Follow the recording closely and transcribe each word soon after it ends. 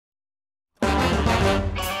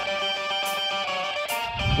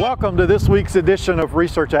Welcome to this week's edition of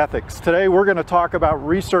Research Ethics. Today we're going to talk about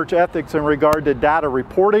research ethics in regard to data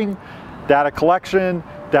reporting, data collection,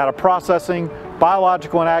 data processing.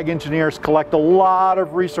 Biological and ag engineers collect a lot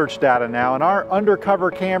of research data now, and our undercover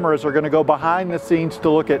cameras are going to go behind the scenes to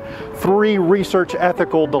look at 3 research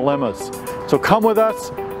ethical dilemmas. So come with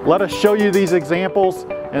us, let us show you these examples,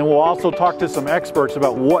 and we'll also talk to some experts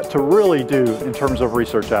about what to really do in terms of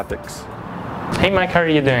research ethics. Hey Mike, how are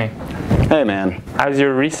you doing? Hey man. How's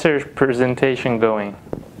your research presentation going?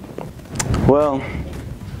 Well,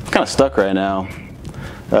 I'm kind of stuck right now.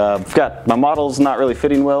 I've got my model's not really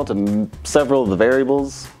fitting well to several of the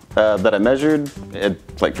variables that I measured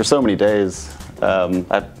for so many days. I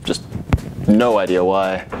have just no idea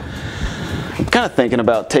why. I'm kind of thinking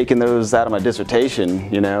about taking those out of my dissertation,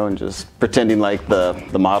 you know, and just pretending like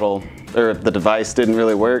the model or the device didn't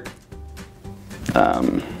really work.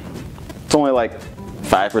 It's only like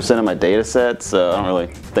 5% of my data set, so I don't really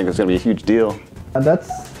think it's going to be a huge deal.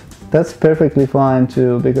 That's perfectly fine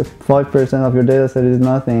too, because 5% of your data set is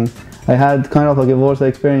nothing. I had kind of like a worse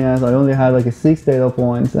experience. I only had like 6 data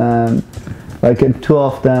points, and like 2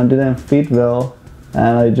 of them didn't fit well,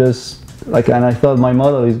 and I thought my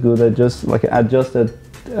model is good. I just adjusted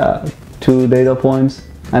 2 data points,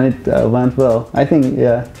 and it went well. I think,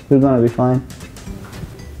 yeah, we're gonna be fine.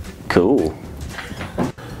 Cool.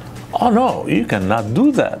 Oh no, you cannot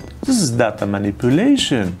do that. This is data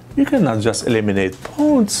manipulation. You cannot just eliminate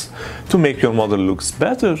points to make your model looks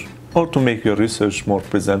better or to make your research more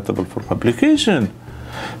presentable for publication.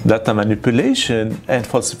 Data manipulation and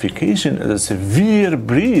falsification is a severe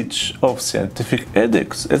breach of scientific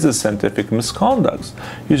ethics. It's a scientific misconduct.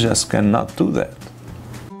 You just cannot do that.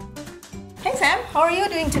 Hey Sam, how are you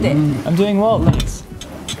doing today? I'm doing well, thanks.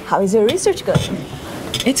 How is your research going?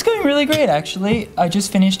 It's going really great, actually. I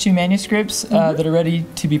just finished 2 manuscripts that are ready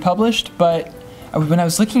to be published, but when I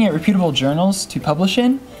was looking at reputable journals to publish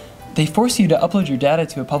in, they force you to upload your data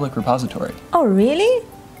to a public repository. Oh, really?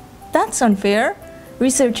 That's unfair.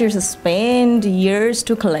 Researchers spend years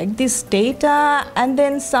to collect this data, and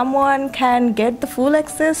then someone can get the full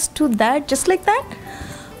access to that just like that?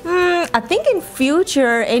 I think in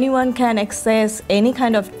future, anyone can access any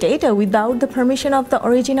kind of data without the permission of the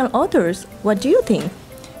original authors. What do you think?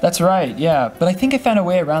 That's right, yeah, but I think I found a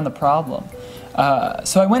way around the problem.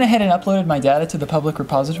 So I went ahead and uploaded my data to the public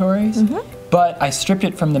repositories, but I stripped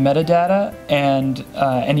it from the metadata and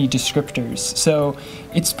any descriptors, so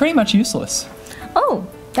it's pretty much useless. Oh,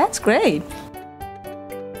 that's great.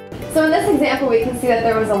 So in this example, we can see that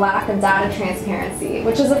there was a lack of data transparency,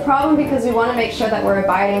 which is a problem because we want to make sure that we're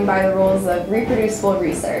abiding by the rules of reproducible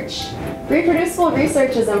research. Reproducible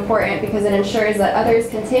research is important because it ensures that others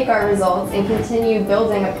can take our results and continue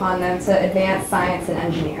building upon them to advance science and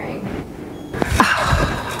engineering.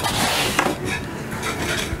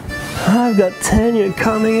 I've got tenure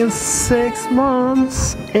coming in 6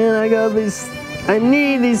 months, and I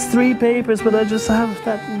need these 3 papers, but I just have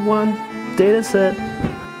that 1 data set.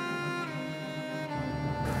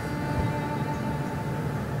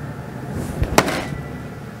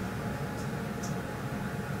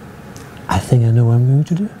 I think I know what I'm going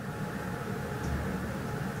to do.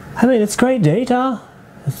 I mean, it's great data.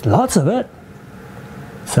 There's lots of it.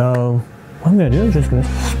 So what I'm going to do, I'm just going to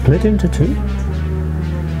split into 2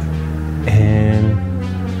 and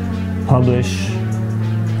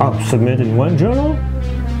submit in 1 journal,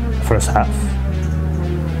 the first half.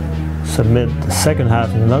 Submit the second half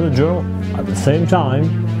in another journal at the same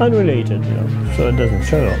time, unrelated, you know, so it doesn't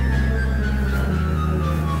show up.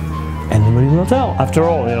 And nobody will tell. After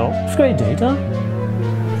all, you know, it's great data.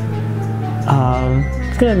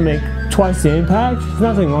 It's going to make twice the impact. There's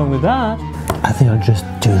nothing wrong with that. I think I'll just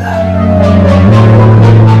do that.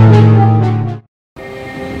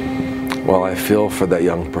 Well, I feel for that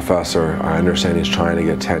young professor. I understand he's trying to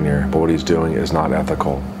get tenure, but what he's doing is not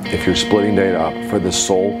ethical. If you're splitting data up for the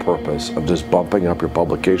sole purpose of just bumping up your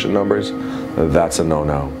publication numbers, that's a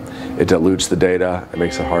no-no. It dilutes the data, it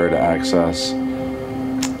makes it harder to access.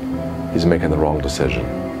 He's making the wrong decision.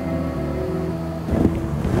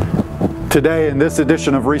 Today, in this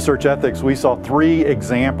edition of Research Ethics, we saw 3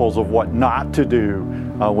 examples of what not to do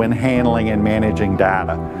when handling and managing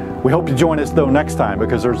data. We hope to join us though next time,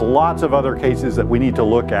 because there's lots of other cases that we need to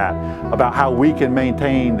look at about how we can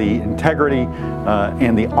maintain the integrity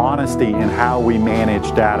and the honesty in how we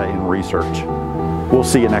manage data in research. We'll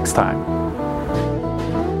see you next time.